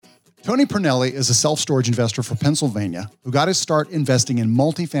Tony Pernelli is a self-storage investor for Pennsylvania who got his start investing in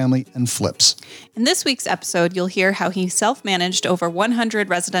multifamily and flips. In this week's episode, you'll hear how he self-managed over 100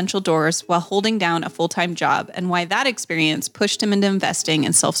 residential doors while holding down a full-time job and why that experience pushed him into investing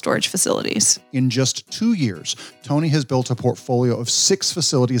in self-storage facilities. In just 2 years, Tony has built a portfolio of 6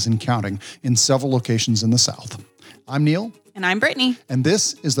 facilities and counting in several locations in the South. I'm Neil. And I'm Brittany. And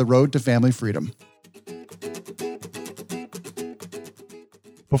this is The Road to Family Freedom.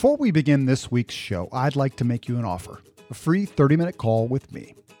 Before we begin this week's show, I'd like to make you an offer, a free 30-minute call with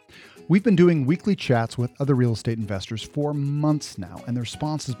me. We've been doing weekly chats with other real estate investors for months now, and the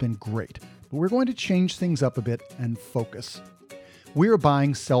response has been great. But we're going to change things up a bit and focus. We are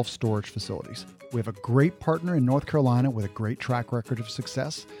buying self-storage facilities. We have a great partner in North Carolina with a great track record of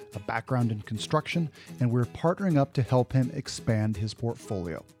success, a background in construction, and we're partnering up to help him expand his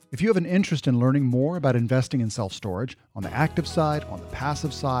portfolio. If you have an interest in learning more about investing in self-storage, on the active side, on the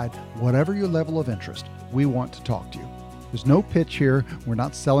passive side, whatever your level of interest, we want to talk to you. There's no pitch here. We're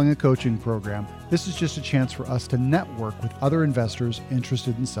not selling a coaching program. This is just a chance for us to network with other investors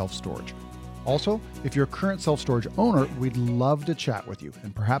interested in self-storage. Also, if you're a current self-storage owner, we'd love to chat with you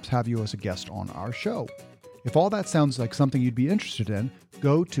and perhaps have you as a guest on our show. If all that sounds like something you'd be interested in,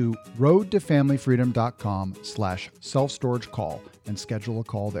 go to roadtofamilyfreedom.com/self-storage call and schedule a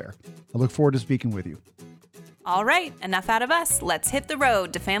call there. I look forward to speaking with you. All right, enough out of us. Let's hit the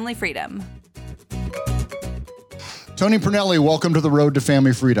road to family freedom. Tony Pernelli, welcome to The Road to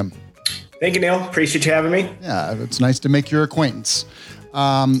Family Freedom. Thank you, Neil. Appreciate you having me. Yeah, it's nice to make your acquaintance.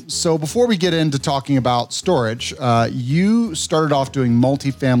 So before we get into talking about storage, you started off doing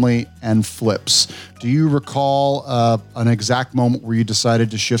multifamily and flips. Do you recall an exact moment where you decided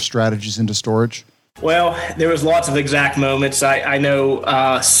to shift strategies into storage? Well, there was lots of exact moments. I know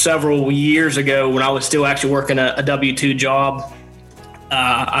several years ago when I was still actually working a W-2 job,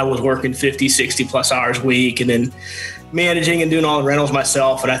 I was working 50, 60 plus hours a week and then managing and doing all the rentals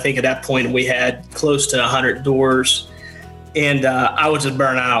myself. And I think at that point we had close to 100 doors. And I was just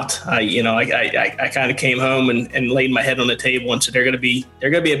burnt out. I kind of came home and laid my head on the table and said, "There's gonna be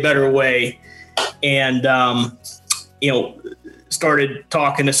a better way." And started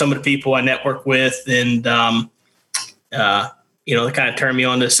talking to some of the people I network with, and they kind of turned me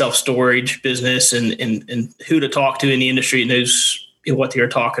on to self-storage business and who to talk to in the industry knows what they were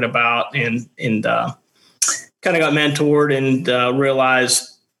talking about, and kind of got mentored and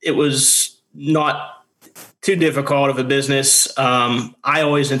realized it was not too difficult of a business. I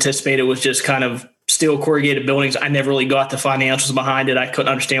always anticipated it was just kind of steel corrugated buildings. I never really got the financials behind it. I couldn't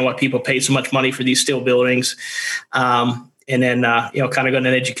understand why people paid so much money for these steel buildings. And then, kind of got an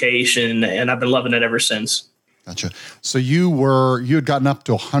education, and I've been loving it ever since. Gotcha. So you had gotten up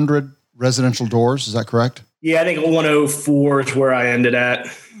to 100 residential doors. Is that correct? Yeah, I think 104 is where I ended at.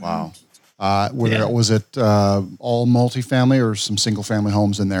 Wow. Was it all multifamily or some single family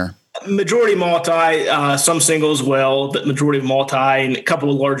homes in there? Majority multi, some single as well, but majority of multi and a couple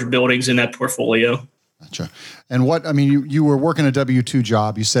of larger buildings in that portfolio. Gotcha. And you were working a W-2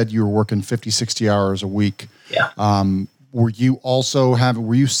 job. You said you were working 50, 60 hours a week. Yeah. Were you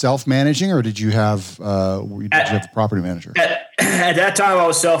self-managing or did you have a property manager? At that time I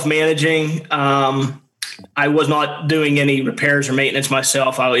was self-managing. I was not doing any repairs or maintenance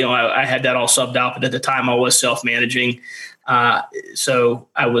myself. I had that all subbed out, but at the time I was self-managing. So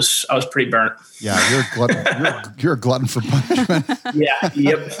I was pretty burnt. Yeah, you're a glutton. You're a glutton for punishment. Yeah.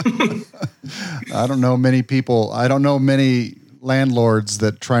 Yep. I don't know many landlords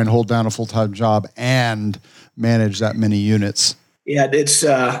that try and hold down a full-time job and manage that many units. Yeah, it's.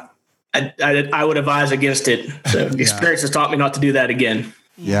 I would advise against it. So the experience has taught me not to do that again.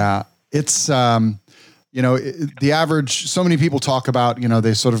 Yeah, it's. The average, so many people talk about,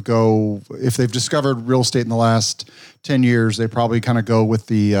 they sort of go, if they've discovered real estate in the last 10 years, they probably kind of go with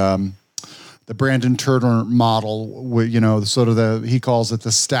the Brandon Turner model, where, he calls it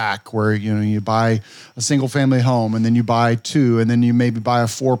the stack, where, you buy a single family home and then you buy 2 and then you maybe buy a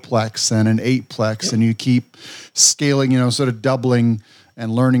 4-plex and an 8-plex. Yep. And you keep scaling, sort of doubling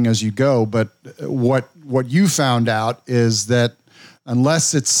and learning as you go. But what you found out is that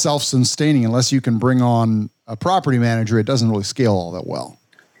unless it's self-sustaining, unless you can bring on a property manager, it doesn't really scale all that well.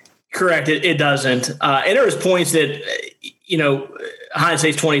 Correct. It doesn't. And there was points that,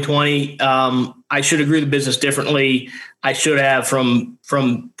 hindsight's 2020. I should have grew the business differently. I should have from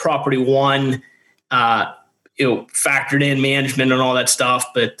property one, factored in management and all that stuff.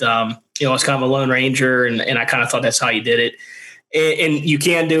 But, I was kind of a lone ranger and I kind of thought that's how you did it. And you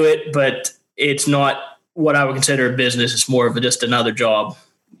can do it, but it's not what I would consider a business. It's more of just another job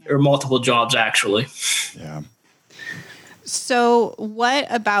or multiple jobs, actually. Yeah. So what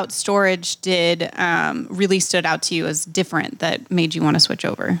about storage did really stood out to you as different that made you want to switch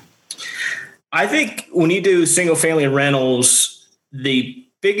over? I think when you do single family rentals,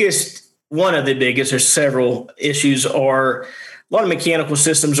 one of the biggest, there's several issues, are a lot of mechanical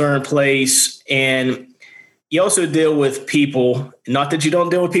systems are in place, and you also deal with people. Not that you don't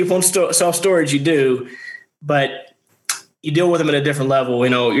deal with people in self-storage, you do, but you deal with them at a different level.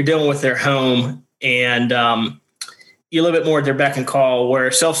 You're dealing with their home, and you're a little bit more at their beck and call,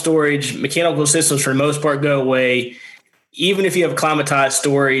 where self-storage, mechanical systems for the most part go away. Even if you have climatized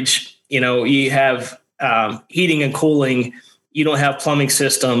storage, you have heating and cooling. You don't have plumbing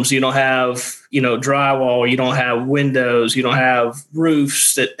systems. You don't have, drywall. You don't have windows. You don't have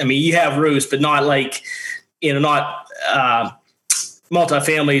roofs. You have roofs, but not like, not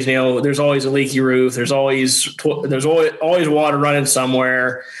multifamilies. There's always a leaky roof. There's always water running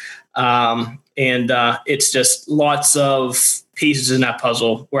somewhere. And it's just lots of pieces in that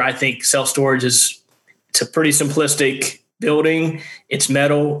puzzle, where I think self-storage it's a pretty simplistic building. It's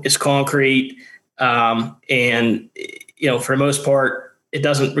metal, it's concrete. And for the most part, it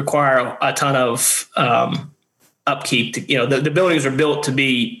doesn't require a ton of upkeep. The buildings are built to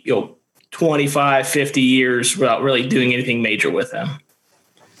be, 25, 50 years without really doing anything major with them.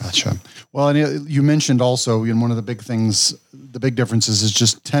 Gotcha. Well, and you mentioned also, one of the big things, the big differences is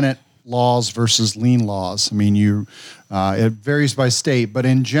just tenant laws versus lien laws. It varies by state, but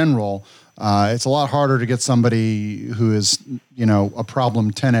in general, it's a lot harder to get somebody who is, a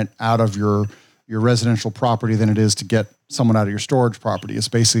problem tenant out of your residential property than it is to get someone out of your storage property. It's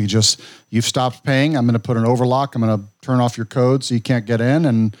basically just, you've stopped paying. I'm going to put an overlock. I'm going to turn off your code so you can't get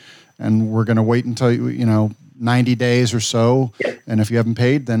in, and we're going to wait until 90 days or so. And if you haven't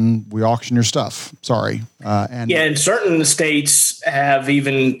paid, then we auction your stuff. Sorry. And certain states have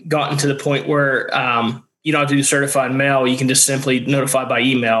even gotten to the point where you don't have to do certified mail. You can just simply notify by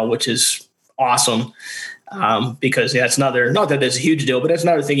email, which is awesome. Because that's not that it's a huge deal, but that's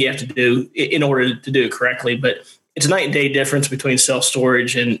another thing you have to do in order to do it correctly. But it's a night and day difference between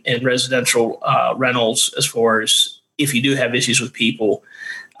self-storage and residential rentals, as far as if you do have issues with people.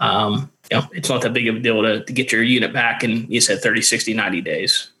 It's not that big of a deal to get your unit back in, you said 30, 60, 90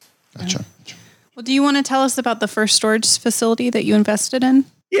 days. Gotcha. Well, do you want to tell us about the first storage facility that you invested in?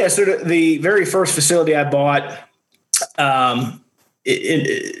 Yeah, so the very first facility I bought,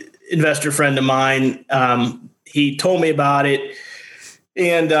 investor friend of mine, he told me about it.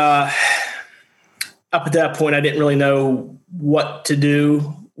 And up at that point, I didn't really know what to do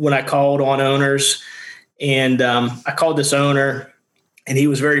when I called on owners. And I called this owner, and he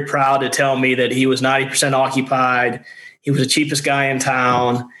was very proud to tell me that he was 90% occupied. He was the cheapest guy in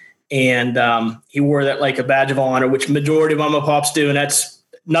town. And he wore that like a badge of honor, which majority of mom and pops do. And that's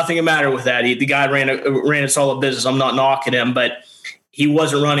nothing the matter with that. The guy ran a solid business. I'm not knocking him, but he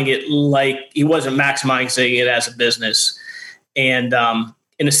wasn't running it he wasn't maximizing it as a business. And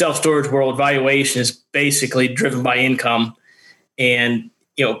in the self-storage world, valuation is basically driven by income. And,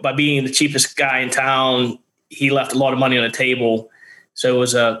 by being the cheapest guy in town, he left a lot of money on the table. So it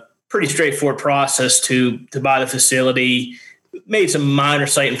was a pretty straightforward process to buy the facility. Made some minor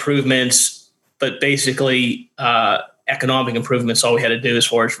site improvements, but basically economic improvements, all we had to do as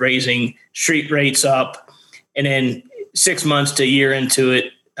far as raising street rates up. And then 6 months to a year into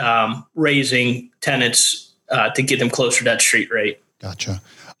it, raising tenants to get them closer to that street rate. Gotcha.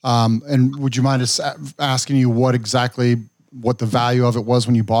 And would you mind us asking you what the value of it was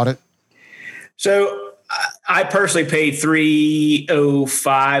when you bought it? So I personally paid $305,000,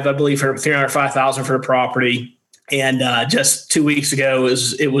 I believe, for $305,000 for the property. And just 2 weeks ago,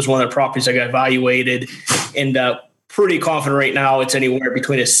 it was one of the properties I got evaluated, and pretty confident right now it's anywhere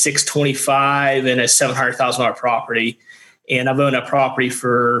between a $625,000 and a $700,000 property. And I've owned that property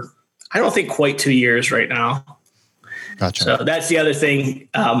for, I don't think, quite 2 years right now. Gotcha. So that's the other thing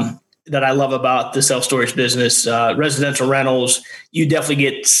that I love about the self-storage business. Residential rentals, you definitely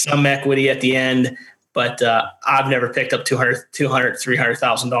get some equity at the end, but I've never picked up $200,000, $300,000,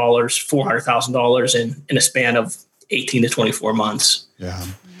 $400,000 in a span of 18 to 24 months. Yeah.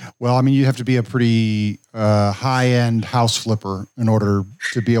 Well, you have to be a pretty high-end house flipper in order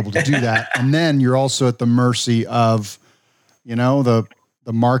to be able to do that. And then you're also at the mercy of,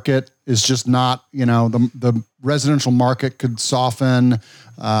 the market is just not, the residential market could soften,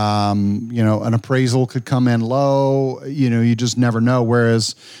 an appraisal could come in low, you just never know.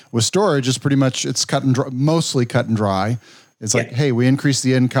 Whereas with storage, it's pretty much, it's cut and dry, mostly cut and dry. It's like, hey, we increased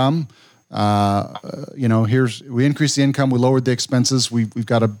the income. We increased the income, we lowered the expenses. We've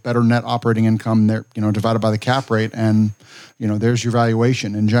got a better net operating income there, divided by the cap rate. And, there's your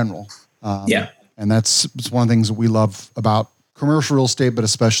valuation in general. And it's one of the things that we love about commercial real estate, but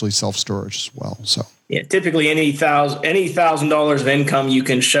especially self-storage as well. So yeah, typically any $1,000 of income you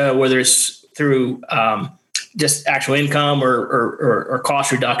can show, whether it's through just actual income or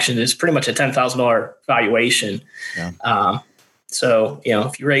cost reduction, is pretty much a $10,000 valuation. Yeah. So,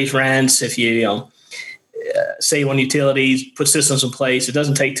 if you raise rents, if you save on utilities, put systems in place, it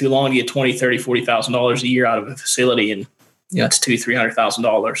doesn't take too long to get $20,000, $30,000, $40,000 a year out of a facility. And, it's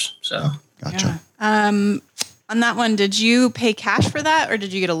 $200,000-$300,000. So, gotcha. Yeah. On that one, did you pay cash for that or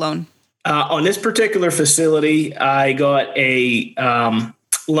did you get a loan? On this particular facility, I got a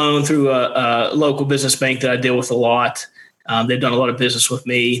loan through a local business bank that I deal with a lot. They've done a lot of business with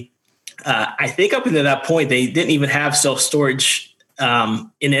me. I think up until that point, they didn't even have self-storage in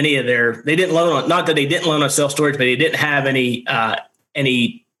any of their. They didn't loan on. Not that they didn't loan on self-storage, but they didn't have any.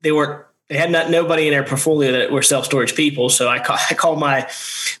 They weren't. They had nobody in their portfolio that were self-storage people. So I called my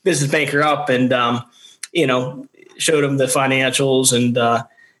business banker up and showed them the financials, and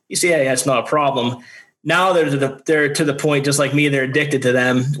you see, hey, that's not a problem. Now they're to the point, just like me, they're addicted to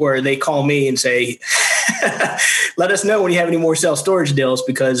them, where they call me and say, let us know when you have any more self-storage deals,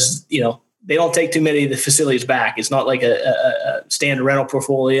 because, they don't take too many of the facilities back. It's not like a standard rental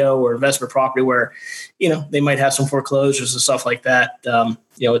portfolio or investment property where, they might have some foreclosures and stuff like that.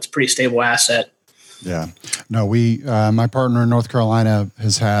 It's a pretty stable asset. Yeah. No, my partner in North Carolina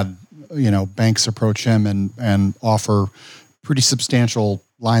has had, banks approach him and offer pretty substantial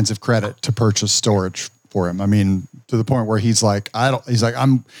lines of credit to purchase storage for him. I mean, to the point where he's like, this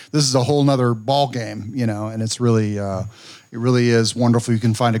is a whole nother ball game, and it's really, it really is wonderful. You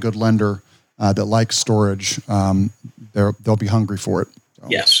can find a good lender that likes storage. They'll be hungry for it. So,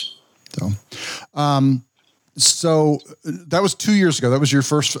 yes. So that was 2 years ago. That was your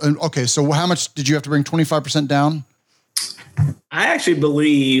first. Okay. So how much did you have to bring? 25% down? I actually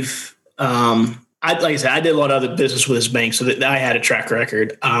believe, like I said, I did a lot of other business with this bank, so that I had a track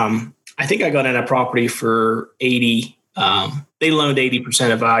record. I think I got in a property for 80. They loaned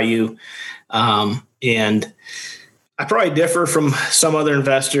 80% of value. And I probably differ from some other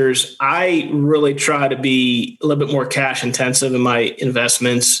investors. I really try to be a little bit more cash intensive in my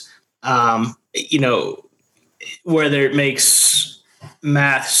investments. Whether it makes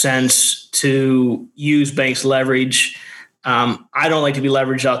math sense to use banks leverage. I don't like to be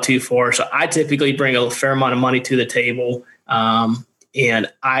leveraged out too far. So I typically bring a fair amount of money to the table.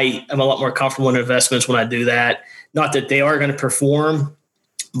 And I am a lot more comfortable in investments when I do that. Not that they are going to perform,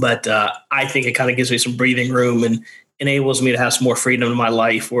 but I think it kind of gives me some breathing room and enables me to have some more freedom in my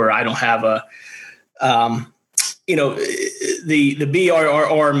life where I don't have the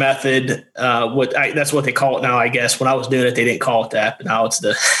BRRR method. That's what they call it now, I guess. When I was doing it, they didn't call it that, but now it's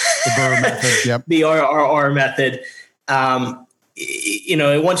the BRRR method. Yep. BRRR method.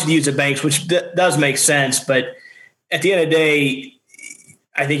 It wants you to use the banks, which does make sense. But at the end of the day,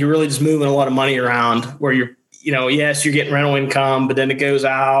 I think you're really just moving a lot of money around where yes, you're getting rental income, but then it goes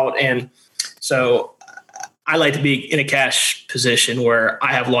out. And so I like to be in a cash position where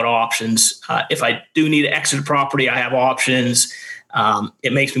I have a lot of options. If I do need to exit a property, I have options.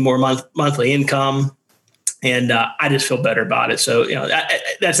 It makes me more monthly income. And I just feel better about it. So,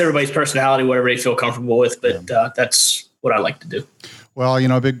 that's everybody's personality, whatever they feel comfortable with. But that's what I like to do. Well,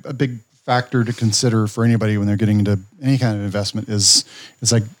 a big factor to consider for anybody when they're getting into any kind of investment is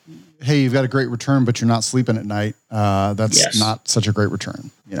it's like, hey, you've got a great return, but you're not sleeping at night. That's not such a great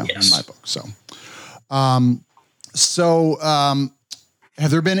return, in my book. So, have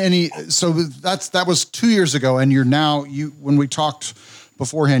there been any? So that was 2 years ago, and when we talked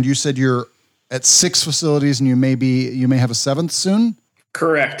beforehand, you said you're at 6 facilities, and you may have a 7th soon.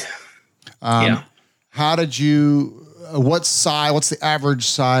 Correct. How did you? What's the average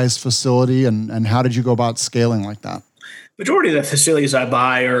size facility, and how did you go about scaling like that? Majority of the facilities I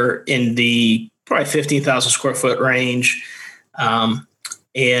buy are in the probably 15,000 square foot range, and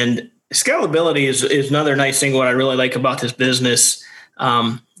scalability is another nice thing. What I really like about this business,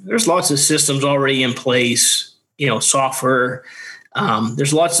 there's lots of systems already in place. Software.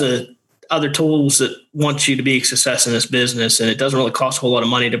 There's lots of other tools that want you to be a success in this business. And it doesn't really cost a whole lot of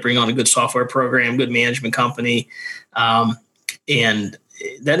money to bring on a good software program, good management company. And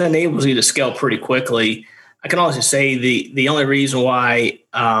that enables you to scale pretty quickly. I can honestly say the only reason why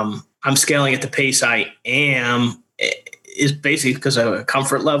I'm scaling at the pace I am is basically because of a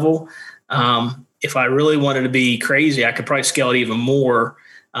comfort level. If I really wanted to be crazy, I could probably scale it even more.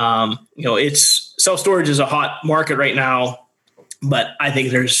 It's self-storage is a hot market right now. But I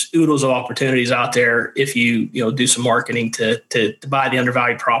think there's oodles of opportunities out there if you do some marketing to buy the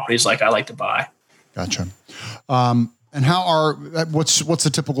undervalued properties like I like to buy. Gotcha. And what's a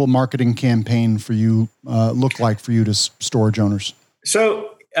typical marketing campaign for you look like for you to storage owners?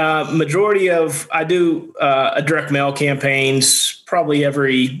 So I do direct mail campaigns probably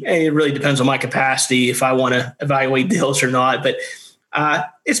it really depends on my capacity if I want to evaluate deals or not. But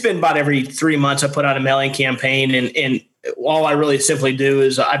it's been about every 3 months I put out a mailing campaign, and all I really simply do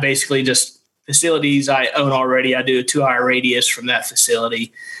is I basically just facilities I own already. I do a 2-hour radius from that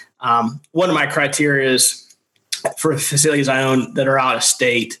facility. One of my criteria is for facilities I own that are out of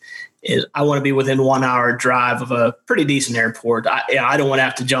state is I want to be within 1 hour drive of a pretty decent airport. I don't want to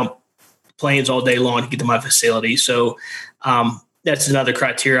have to jump planes all day long to get to my facility. So that's another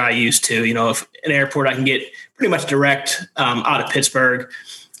criteria I use too. If an airport I can get pretty much direct out of Pittsburgh,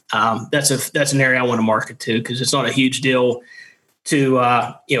 that's an area I want to market to because it's not a huge deal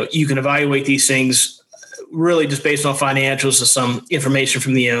to, you can evaluate these things really just based on financials or some information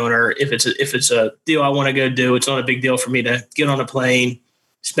from the owner. If it's a deal I want to go do, it's not a big deal for me to get on a plane,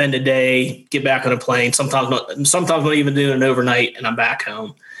 spend a day, get back on a plane. Sometimes not even doing an overnight and I'm back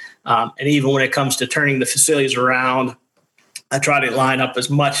home. And even when it comes to turning the facilities around, I try to line up as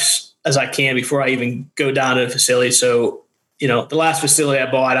much as I can before I even go down to the facility. So, the last facility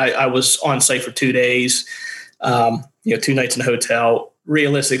I bought, I was on site for 2 days, 2 nights in a hotel.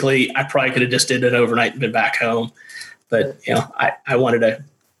 Realistically, I probably could have just did an overnight and been back home. But, I wanted to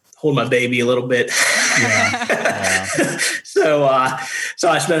hold my baby a little bit. Yeah. So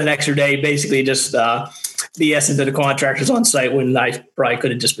I spent an extra day basically just BSing to the contractors on site when I probably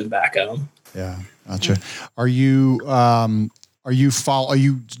could have just been back home. Yeah, gotcha. Are you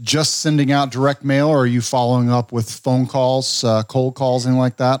just sending out direct mail, or are you following up with phone calls, cold calls, anything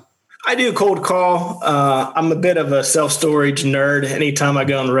like that? I do cold call. I'm a bit of a self-storage nerd. Anytime I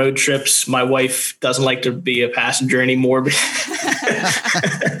go on road trips, my wife doesn't like to be a passenger anymore because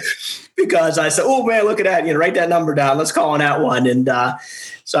I said, "Oh man, look at that! Write that number down. Let's call on that one." And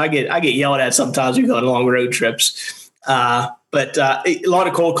so I get yelled at sometimes we go on long road trips. But a lot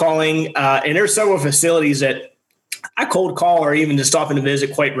of cold calling, and there's several facilities that I cold call or even just stop in to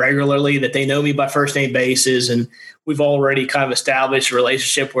visit quite regularly that they know me by first name basis, and we've already kind of established a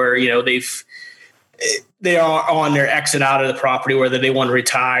relationship where they are on their exit out of the property, whether they want to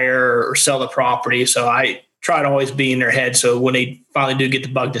retire or sell the property. So I try to always be in their head, so when they finally do get the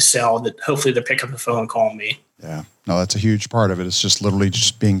bug to sell, that hopefully they'll pick up the phone and call me. Yeah, no, that's a huge part of it. It's just literally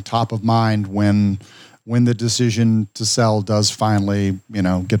just being top of mind when the decision to sell does finally,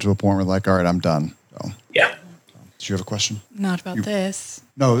 get to a point where like, all right, I'm done. So, yeah. Do you have a question? Not about this.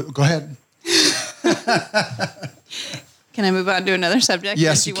 No, go ahead. Can I move on to another subject?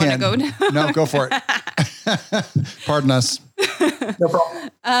 Yes, you can. Want to go No, go for it. Pardon us. No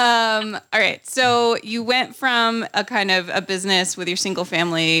problem. All right. So you went from a kind of a business with your single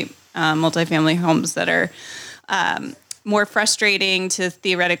family, multifamily homes that are more frustrating to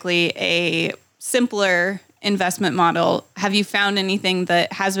theoretically a simpler investment model. Have you found anything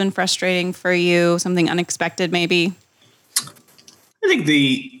that has been frustrating for you? Something unexpected, maybe? I think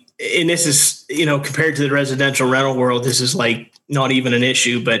and this is, compared to the residential rental world, this is like not even an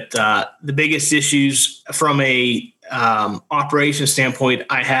issue, but the biggest issues from a operation standpoint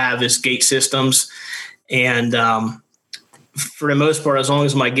I have is gate systems. And for the most part, as long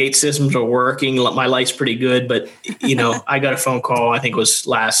as my gate systems are working, my life's pretty good. But, I got a phone call, I think it was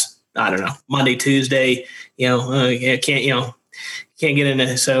Monday, Tuesday, can't get in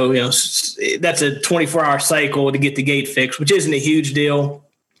it. So, that's a 24-hour cycle to get the gate fixed, which isn't a huge deal.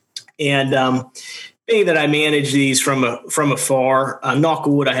 And being that I manage these from afar, knock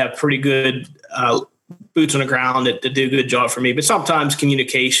on wood, I have pretty good boots on the ground that do a good job for me. But sometimes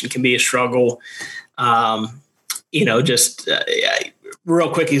communication can be a struggle. Real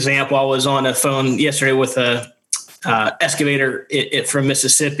quick example, I was on the phone yesterday with a excavator from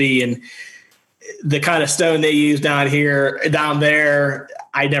Mississippi, and the kind of stone they use down there,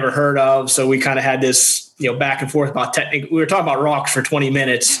 I never heard of. So we kind of had this, back and forth about technique. We were talking about rocks for 20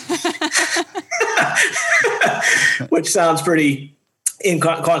 minutes, which sounds pretty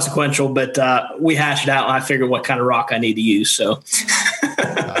inconsequential, but we hashed it out and I figured what kind of rock I need to use. So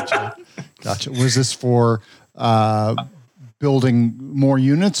Gotcha. Was this for building more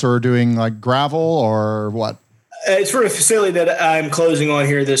units or doing like gravel or what? It's for a facility that I'm closing on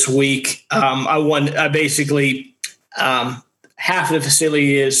here this week. I basically, half of the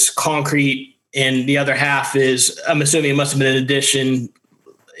facility is concrete and the other half is, I'm assuming it must have been an addition,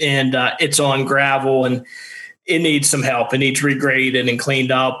 and it's on gravel and it needs some help. It needs regraded and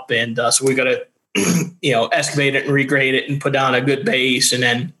cleaned up. And so we got to, excavate it and regrade it and put down a good base. And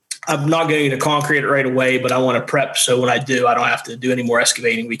then I'm not going to concrete it right away, but I want to prep. So when I do, I don't have to do any more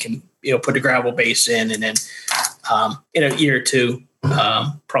excavating. We can, put the gravel base in and then in a year or two,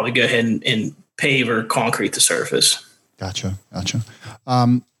 probably go ahead and pave or concrete the surface. Gotcha.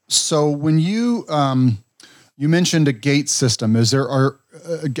 So when you mentioned a gate system,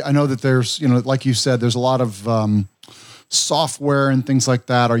 I know that there's, like you said, there's a lot of software and things like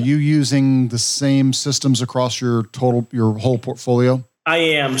that. Are you using the same systems across your whole portfolio? I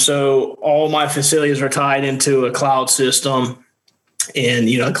am. So all my facilities are tied into a cloud system, and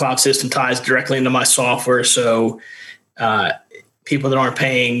the cloud system ties directly into my software. So people that aren't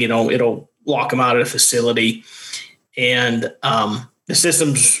paying, it'll lock them out of the facility, and the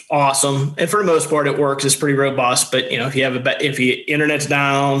system's awesome. And for the most part, it works. It's pretty robust. But if your internet's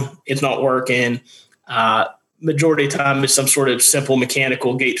down, it's not working. Majority of the time, it's some sort of simple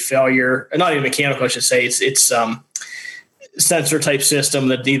mechanical gate failure. Not even mechanical, I should say. It's sensor type system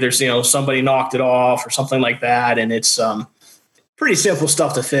that either somebody knocked it off or something like that, and it's pretty simple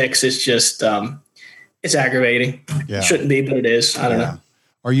stuff to fix. It's just it's aggravating. Yeah. It shouldn't be, but it is. I don't know.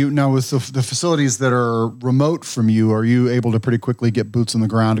 Are you now with the facilities that are remote from you? Are you able to pretty quickly get boots on the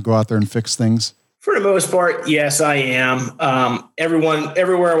ground to go out there and fix things? For the most part, yes, I am. Everywhere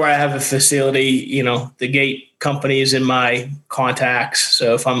where I have a facility, the gate company is in my contacts.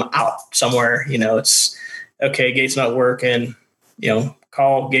 So if I'm out somewhere, it's okay, gate's not working,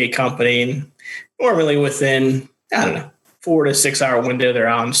 call gate company, and normally within, 4 to 6 hour window, they're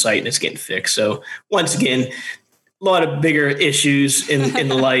on site and it's getting fixed. So once again, a lot of bigger issues in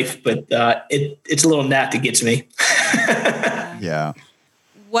life, but it's a little gnat that gets me. Yeah.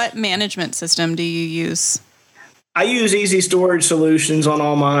 What management system do you use? I use Easy Storage Solutions on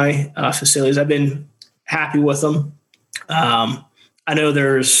all my facilities. I've been happy with them. I know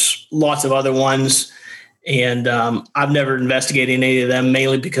there's lots of other ones, and I've never investigated any of them,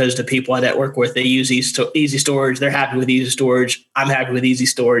 mainly because the people I network with, they use Easy Storage. They're happy with Easy Storage. I'm happy with Easy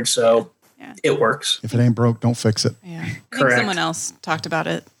Storage, so it works. If it ain't broke, don't fix it. Yeah, I Correct. think someone else talked about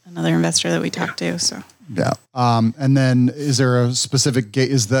it, another investor that we talked to, so. Yeah. And then is there a specific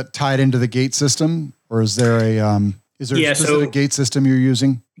gate? Is that tied into the gate system, or is there a specific gate system you're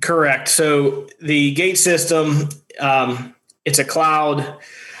using? Correct. So the gate system, it's a cloud.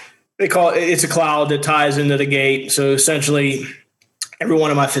 It's a cloud that ties into the gate. So essentially, every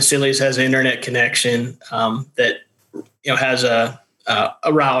one of my facilities has an internet connection that has a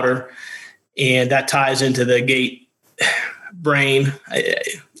router, and that ties into the gate brain.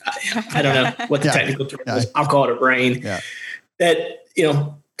 I don't know what the technical term is. I'll call it a brain. Yeah. That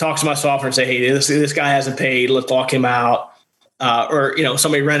talks to my software and say, hey, this guy hasn't paid. Let's lock him out. Or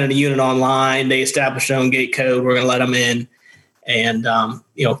somebody rented a unit online. They established their own gate code. We're going to let them in. And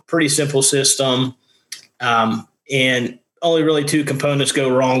pretty simple system. And only really two components go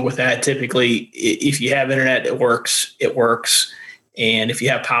wrong with that. Typically, if you have internet, it works. And if you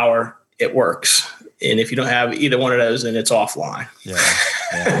have power, it works. And if you don't have either one of those, then it's offline.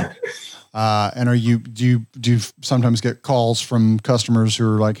 Yeah. And do you sometimes get calls from customers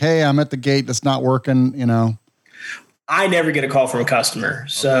who are like, hey, I'm at the gate, that's not working, I never get a call from a customer.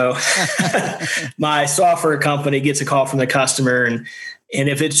 So my software company gets a call from the customer, and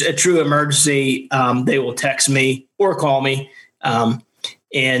if it's a true emergency, they will text me or call me. And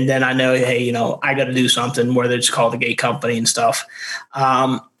then I know, hey, I got to do something, where they just call the gate company and stuff.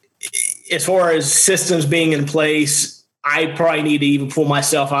 As far as systems being in place, I probably need to even pull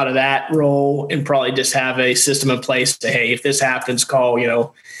myself out of that role and probably just have a system in place to, hey, if this happens, call,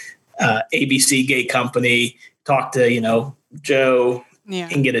 ABC gate company, talk to, Joe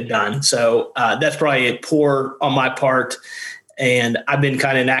and get it done. So that's probably a poor on my part. And I've been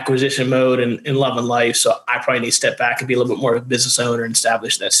kind of in acquisition mode and loving life. So I probably need to step back and be a little bit more of a business owner and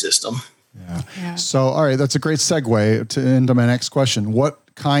establish that system. Yeah. So, all right, that's a great segue into my next question. What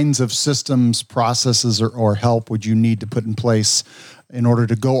kinds of systems, processes, or help would you need to put in place in order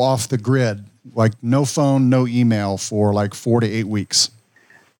to go off the grid, like no phone, no email for like 4 to 8 weeks?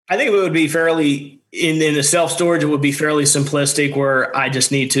 I think it would be fairly, in the self-storage, it would be fairly simplistic, where I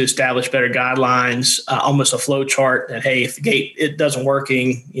just need to establish better guidelines, almost a flow chart that, hey, if the gate, it doesn't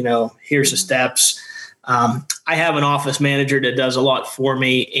working, here's the steps. I have an office manager that does a lot for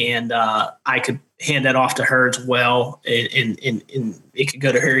me, and I could hand that off to her as well. And it could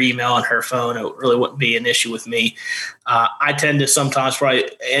go to her email and her phone. It really wouldn't be an issue with me. I tend to sometimes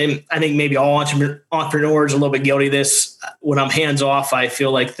and I think maybe all entrepreneurs are a little bit guilty of this. When I'm hands off, I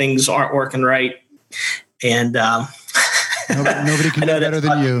feel like things aren't working right. And nobody can do better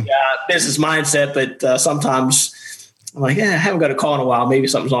than you. Business mindset, but sometimes I'm like, I haven't got a call in a while. Maybe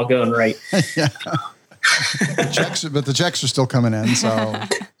something's not going right. Yeah. The checks are still coming in. So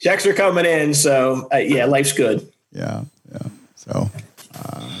checks are coming in. So life's good. Yeah. So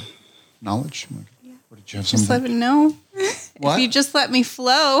knowledge. Did you have Just something? let me know. What? If you just let me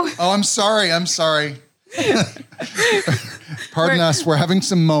flow. Oh, I'm sorry. Pardon us. We're having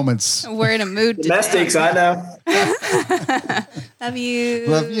some moments. We're in a mood today. Domestics, I know. Love you.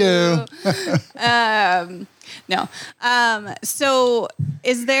 Love you. No. So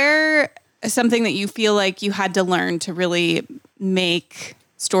is there something that you feel like you had to learn to really make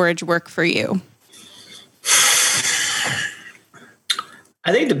storage work for you?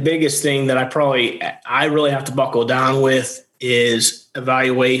 I think the biggest thing that I really have to buckle down with is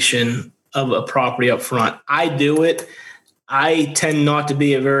evaluation of a property up front. I do it. I tend not to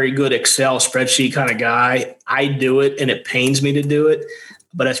be a very good Excel spreadsheet kind of guy. I do it and it pains me to do it,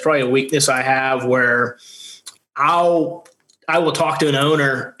 but it's probably a weakness I have where I will talk to an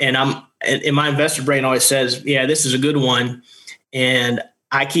owner and my investor brain always says, yeah, this is a good one. And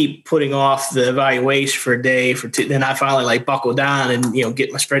I keep putting off the evaluation for a day, for two. Then I finally buckle down and, get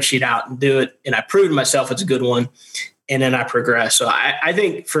my spreadsheet out and do it. And I prove to myself it's a good one. And then I progress. So I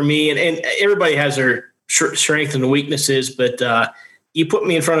think for me, and everybody has their strengths and weaknesses, but you put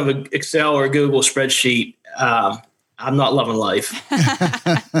me in front of an Excel or a Google spreadsheet, I'm not loving life.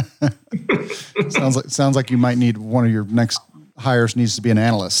 Sounds like you might need one of your next hires needs to be an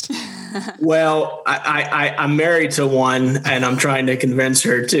analyst. Well, I'm married to one, and I'm trying to convince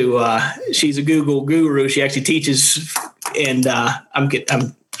her to. She's a Google guru. She actually teaches, and I'm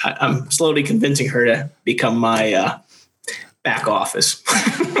slowly convincing her to become my back office.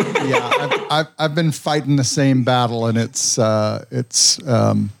 Yeah, I've been fighting the same battle, and it's tough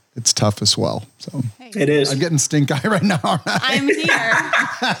as well. So it is. I'm getting stink eye right now. I'm here.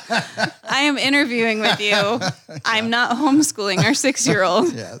 I am interviewing with you. I'm not homeschooling our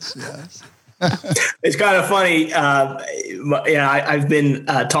 6-year-old. Yes. It's kind of funny. I've been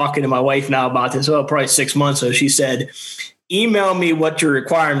talking to my wife now about this. Well, probably 6 months. So she said, email me what your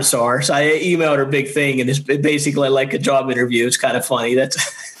requirements are. So I emailed her big thing, and it's basically like a job interview. It's kind of funny. That's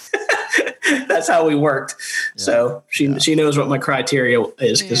how we worked. Yeah. So she knows what my criteria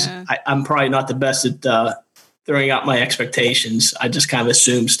is, because I'm probably not the best at throwing out my expectations. I just kind of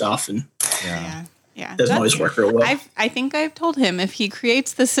assume stuff, and doesn't always work real well. I think I've told him if he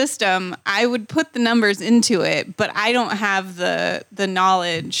creates the system, I would put the numbers into it, but I don't have the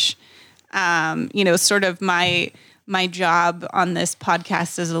knowledge. Sort of my job on this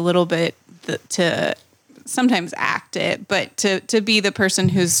podcast is a little bit to sometimes act it, but to be the person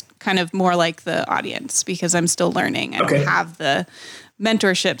who's kind of more like the audience, because I'm still learning. I don't have the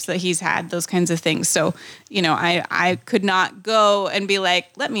mentorships that he's had, those kinds of things. So, I could not go and be like,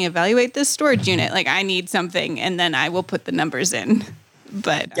 let me evaluate this storage unit. Like, I need something, and then I will put the numbers in.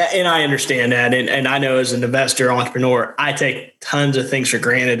 But yeah, and I understand that. And I know as an investor, entrepreneur, I take tons of things for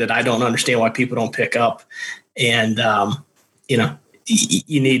granted that I don't understand why people don't pick up. And,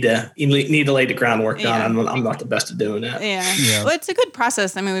 you need to lay the groundwork down. I'm not the best at doing that. Yeah. Well, it's a good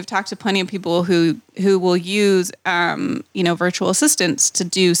process. I mean, we've talked to plenty of people who will use, virtual assistants to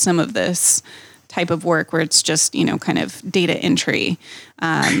do some of this type of work where it's just, kind of data entry.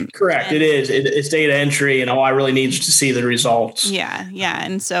 Correct. It is. It's data entry, and all I really need is to see the results. Yeah.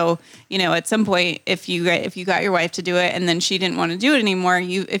 And so, at some point, if you got your wife to do it and then she didn't want to do it anymore,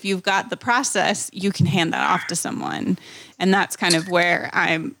 if you've got the process, you can hand that off to someone. And that's kind of where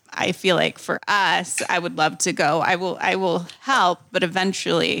I feel like for us, I would love to go. I will help, but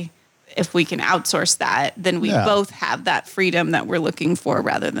eventually, if we can outsource that, then we both have that freedom that we're looking for,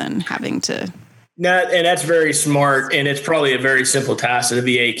 rather than having to. No, and that's very smart, and it's probably a very simple task that a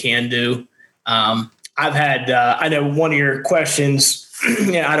VA can do. I've had, I know one of your questions.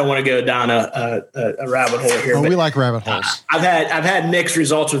 I don't want to go down a rabbit hole here. Oh, we like rabbit holes. I've had mixed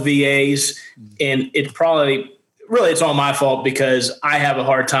results with VAs, and it's probably really it's all my fault, because I have a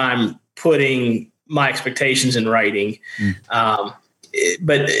hard time putting my expectations in writing.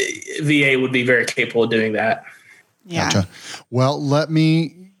 But VA would be very capable of doing that. Yeah. Gotcha. Well, let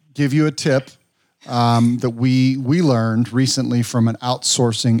me give you a tip that we learned recently from an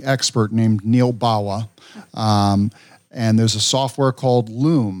outsourcing expert named Neil Bawa. And there's a software called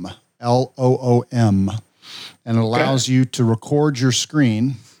Loom, Loom, and it allows you to record your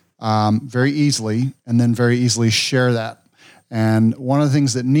screen very easily, and then very easily share that. And one of the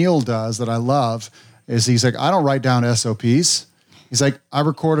things that Neil does that I love is he's like, I don't write down SOPs. He's like, I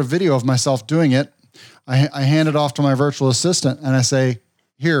record a video of myself doing it. I hand it off to my virtual assistant, and I say,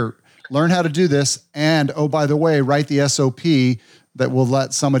 here, learn how to do this. And, oh, by the way, write the SOP that will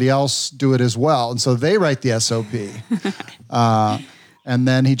let somebody else do it as well. And so they write the SOP. And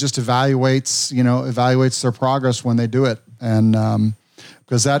then he just evaluates their progress when they do it. And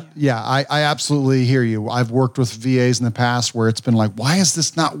Because I absolutely hear you. I've worked with VAs in the past where it's been like, why is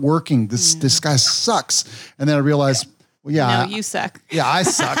this not working? This guy sucks. And then I realized, well, no, you suck. Yeah, I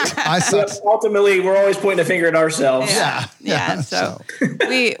sucked. I sucked. Ultimately, we're always pointing a finger at ourselves. Yeah. So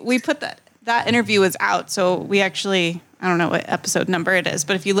we put that interview was out. So we actually, I don't know what episode number it is,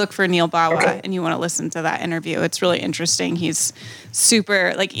 but if you look for Neil Bawa and you want to listen to that interview, it's really interesting. He's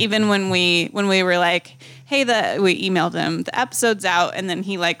super, like, even when we were like, hey, we emailed him, the episode's out. And then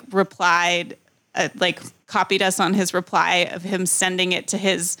he like replied, copied us on his reply of him sending it to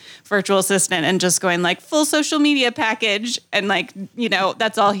his virtual assistant and just going like full social media package. And like,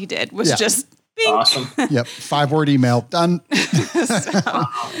 that's all he did was just bing. Awesome. Yep. 5-word email done. So,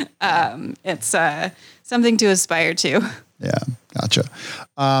 it's something to aspire to. Yeah. Gotcha.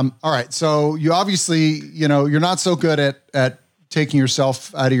 All right. So you obviously, you're not so good at taking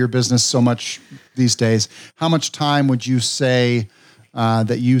yourself out of your business so much these days. How much time would you say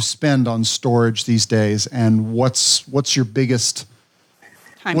that you spend on storage these days, and what's your biggest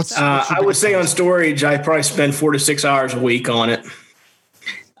time? I would say on storage, I probably spend 4 to 6 hours a week on it.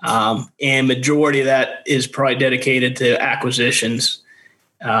 And majority of that is probably dedicated to acquisitions.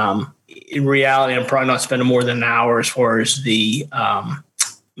 In reality, I'm probably not spending more than an hour as far as the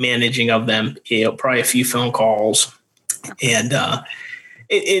managing of them. Probably a few phone calls, and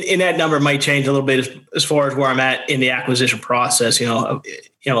that number might change a little bit as far as where I'm at in the acquisition process. I'm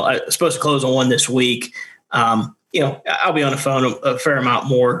supposed to close on one this week. I'll be on the phone a fair amount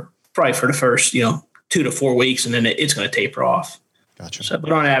more, probably for the first 2 to 4 weeks, and then it's going to taper off. Gotcha. So,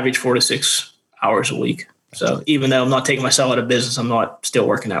 but on average, 4 to 6 hours a week. Gotcha. So even though I'm not taking myself out of business, I'm not still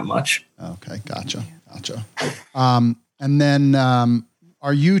working that much. Okay. Gotcha. And then,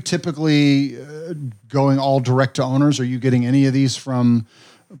 are you typically going all direct to owners? Are you getting any of these from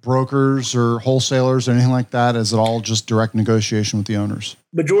brokers or wholesalers or anything like that? Is it all just direct negotiation with the owners?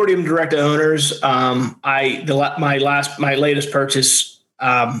 Majority of them direct to owners. My latest purchase,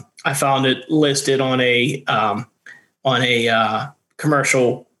 I found it listed on a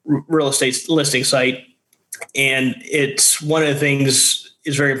commercial real estate listing site, and it's one of the things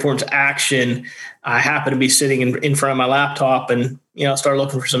is very important to action. I happened to be sitting in front of my laptop and started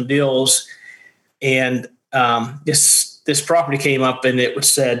looking for some deals, and this property came up and it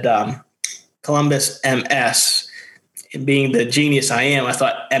was said Columbus, MS. And being the genius I am, I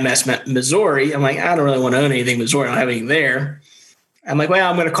thought MS meant Missouri. I'm like, I don't really want to own anything Missouri. I don't have anything there. I'm like, well,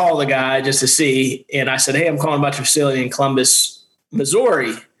 I'm going to call the guy just to see. And I said, hey, I'm calling about your facility in Columbus,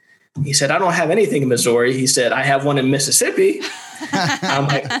 Missouri. He said, I don't have anything in Missouri. He said, I have one in Mississippi. I'm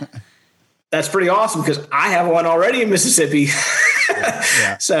like, that's pretty awesome because I have one already in Mississippi.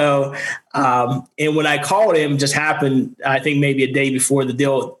 Yeah. So, and when I called him, just happened, I think maybe a day before the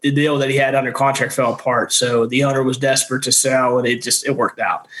deal that he had under contract fell apart. So the owner was desperate to sell, and it worked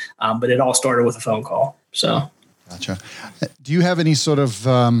out. But it all started with a phone call. So. Gotcha. Do you have any sort of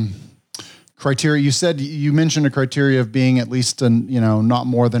criteria? You mentioned a criteria of being at least not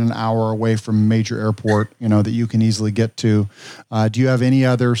more than an hour away from a major airport, that you can easily get to. Do you have any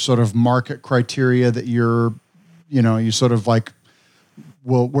other sort of market criteria that you sort of like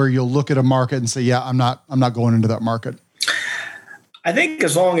where you'll look at a market and say, yeah, I'm not going into that market? I think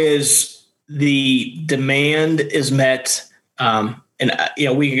as long as the demand is met, and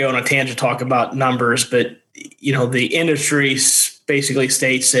we can go on a tangent talk about numbers, but the industry basically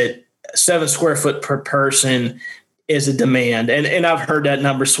states that 7 square foot per person is a demand. And I've heard that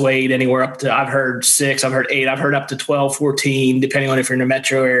number swayed anywhere up to, I've heard 6, I've heard 8, I've heard up to 12, 14, depending on if you're in a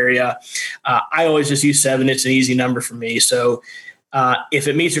metro area. I always just use 7. It's an easy number for me. So if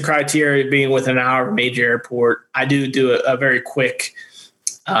it meets the criteria of being within an hour of a major airport, I do a very quick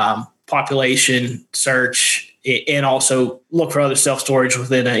population search, and also look for other self-storage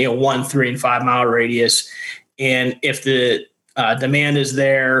within a 1, 3, and 5 mile radius. And if the demand is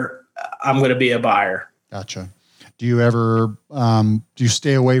there, I'm going to be a buyer. Gotcha. Do you ever do you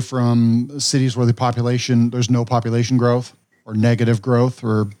stay away from cities where there's no population growth or negative growth,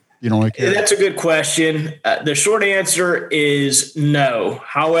 or you don't really care? That's a good question. The short answer is no.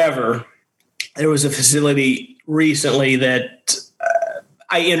 However, there was a facility recently that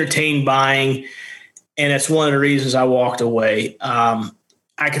I entertained buying, and it's one of the reasons I walked away.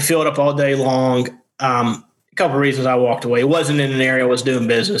 I could fill it up all day long. A couple of reasons I walked away. It wasn't in an area I was doing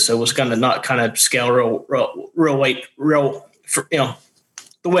business, so it was going to not kind of scale real for,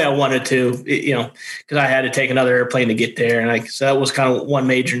 the way I wanted to, because I had to take another airplane to get there, and so that was kind of one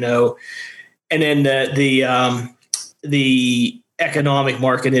major no. And then the economic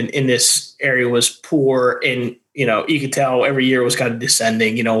market in this area was poor, and you could tell every year was kind of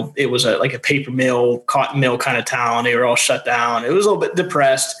descending. It was like a paper mill, cotton mill kind of town. They were all shut down. It was a little bit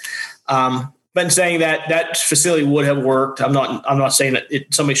depressed. But in saying that facility would have worked. I'm not saying that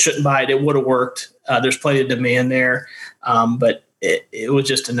somebody shouldn't buy it. It would have worked. There's plenty of demand there. But it was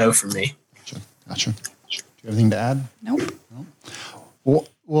just a no for me. Gotcha. Do you have anything to add? Nope.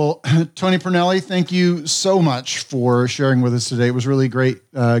 Well, Tony Pernelli, thank you so much for sharing with us today. It was really great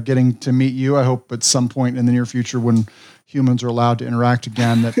getting to meet you. I hope at some point in the near future, when humans are allowed to interact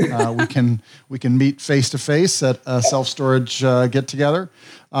again, that we can meet face to face at a self-storage get together.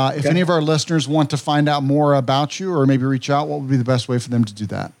 If any of our listeners want to find out more about you or maybe reach out, what would be the best way for them to do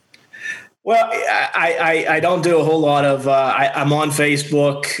that? Well, I don't do a whole lot of, I'm on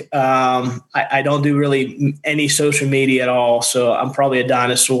Facebook. I don't do really any social media at all. So I'm probably a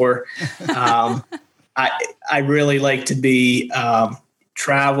dinosaur. I really like to be,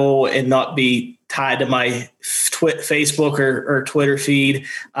 travel and not be tied to my Facebook or Twitter feed.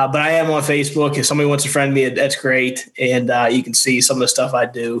 But I am on Facebook. If somebody wants to friend me, that's great. And you can see some of the stuff I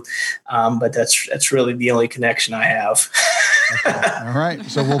do. But that's really the only connection I have. Okay. All right.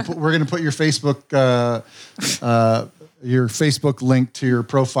 So we're going to put your Facebook link to your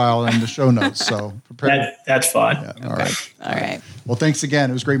profile in the show notes. So that's fine. Yeah, all right. All right. Well, thanks again.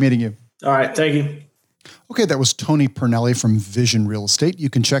 It was great meeting you. All right. Thank you. Okay, that was Tony Pernelli from Vision Real Estate. You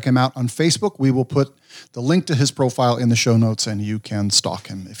can check him out on Facebook. We will put the link to his profile in the show notes, and you can stalk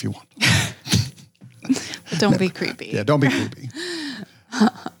him if you want. But don't be creepy. Yeah, don't be creepy.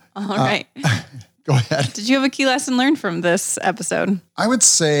 All right. Go ahead. Did you have a key lesson learned from this episode? I would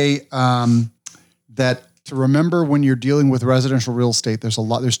say that to remember when you're dealing with residential real estate,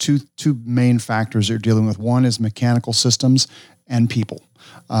 there's two main factors you're dealing with. One is mechanical systems and people.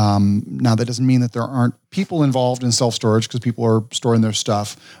 Now, that doesn't mean that there aren't people involved in self-storage because people are storing their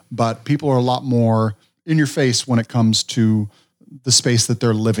stuff, but people are a lot more in your face when it comes to the space that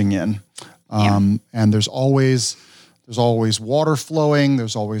they're living in. And there's always water flowing.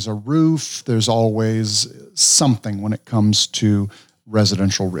 There's always a roof. There's always something when it comes to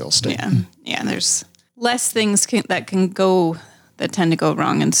residential real estate. Yeah. There's less things that tend to go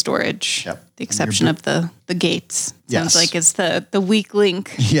wrong in storage. Yep. The exception of the gates. Sounds like it's the weak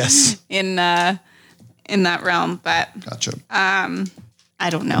link. Yes. In that realm, but gotcha. I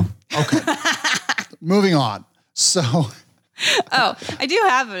don't know. Okay. Moving on. So. I do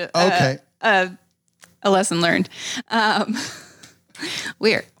have a lesson learned.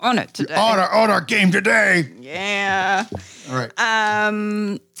 We're on it today. On our game today. Yeah. All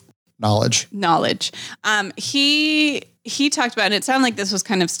right. Knowledge. He talked about, and it sounded like this was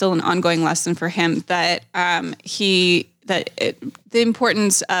kind of still an ongoing lesson for him, that the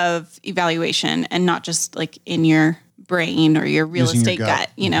importance of evaluation and not just like in your brain or your real estate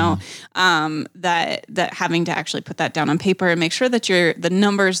gut, that having to actually put that down on paper and make sure that the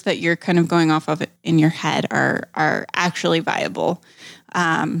numbers that you're kind of going off of in your head are actually viable.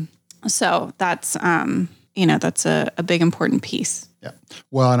 So that's, that's a big important piece. Yeah.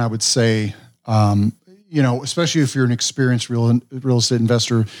 Well, and I would say, especially if you're an experienced real estate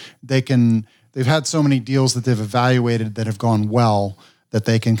investor, they've had so many deals that they've evaluated that have gone well that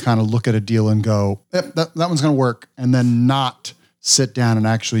they can kind of look at a deal and go, yep, that one's going to work, and then not sit down and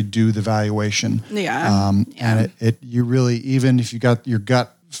actually do the valuation. Yeah. And you really, even if you got your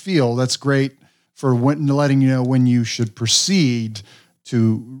gut feel, that's great for letting you know when you should proceed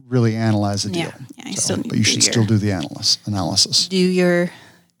to really analyze a deal. Yeah, but you should still do the analysis. Do your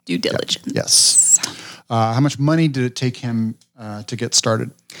due diligence. Yep. Yes. How much money did it take him to get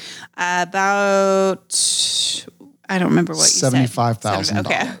started? About, I don't remember what you said. $75,000.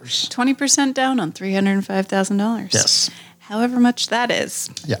 Okay. 20% down on $305,000. Yes. However much that is.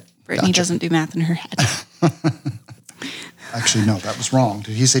 Yeah. Brittany doesn't do math in her head. Actually, no, that was wrong.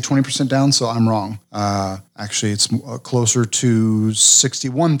 Did he say 20% down? So I'm wrong. Actually, it's closer to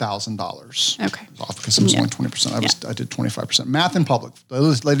 $61,000. Okay. It's off because it was only 20%. I did 25%. Math in public,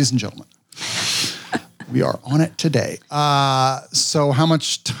 ladies and gentlemen. We are on it today. So how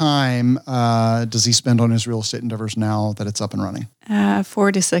much time does he spend on his real estate endeavors now that it's up and running?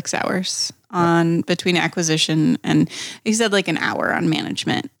 4 to 6 hours between acquisition, and he said like an hour on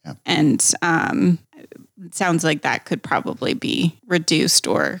management. Yep. And it sounds like that could probably be reduced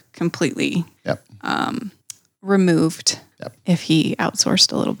or completely removed if he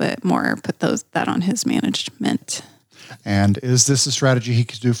outsourced a little bit more, put that on his management. And is this a strategy he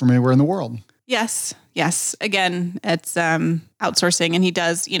could do from anywhere in the world? Yes. Again, it's outsourcing, and he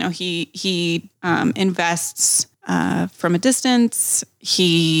does. He invests from a distance.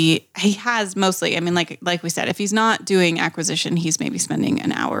 He has mostly, I mean, like we said, if he's not doing acquisition, he's maybe spending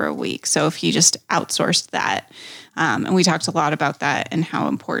an hour a week. So if he just outsourced that, and we talked a lot about that and how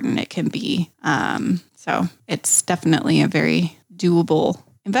important it can be. So it's definitely a very doable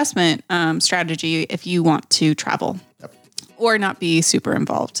investment strategy if you want to travel or not be super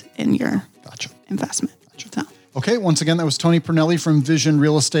involved in your investment. So. Okay, once again, that was Tony Pernelli from Vision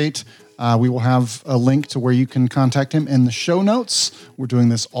Real Estate. We will have a link to where you can contact him in the show notes. We're doing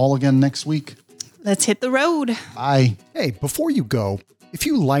this all again next week. Let's hit the road. Bye. Hey, before you go, if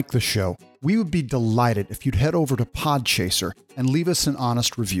you like the show, we would be delighted if you'd head over to Podchaser and leave us an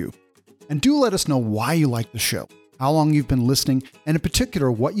honest review. And do let us know why you like the show, how long you've been listening, and in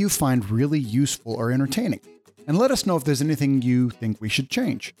particular, what you find really useful or entertaining. And let us know if there's anything you think we should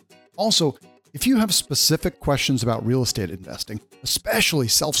change. Also, if you have specific questions about real estate investing, especially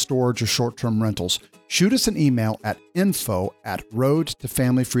self-storage or short-term rentals, shoot us an email at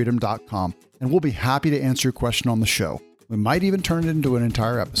info@roadtofamilyfreedom.com, and we'll be happy to answer your question on the show. We might even turn it into an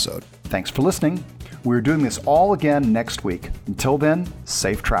entire episode. Thanks for listening. We're doing this all again next week. Until then,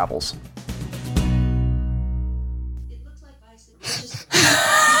 safe travels.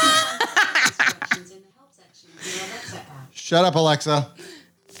 Shut up, Alexa.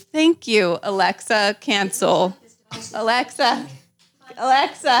 Thank you, Alexa. Cancel. Alexa.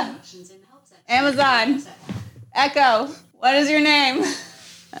 Amazon. Echo. What is your name?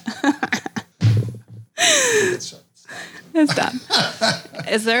 It's done.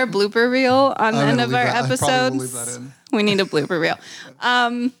 Is there a blooper reel on the end of our episodes? We need a blooper reel.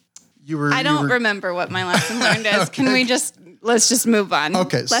 I don't remember what my lesson learned is. Okay. Let's just move on.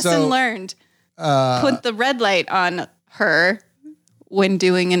 Okay. Lesson learned. Put the red light on her when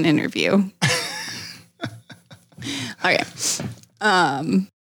doing an interview. Okay.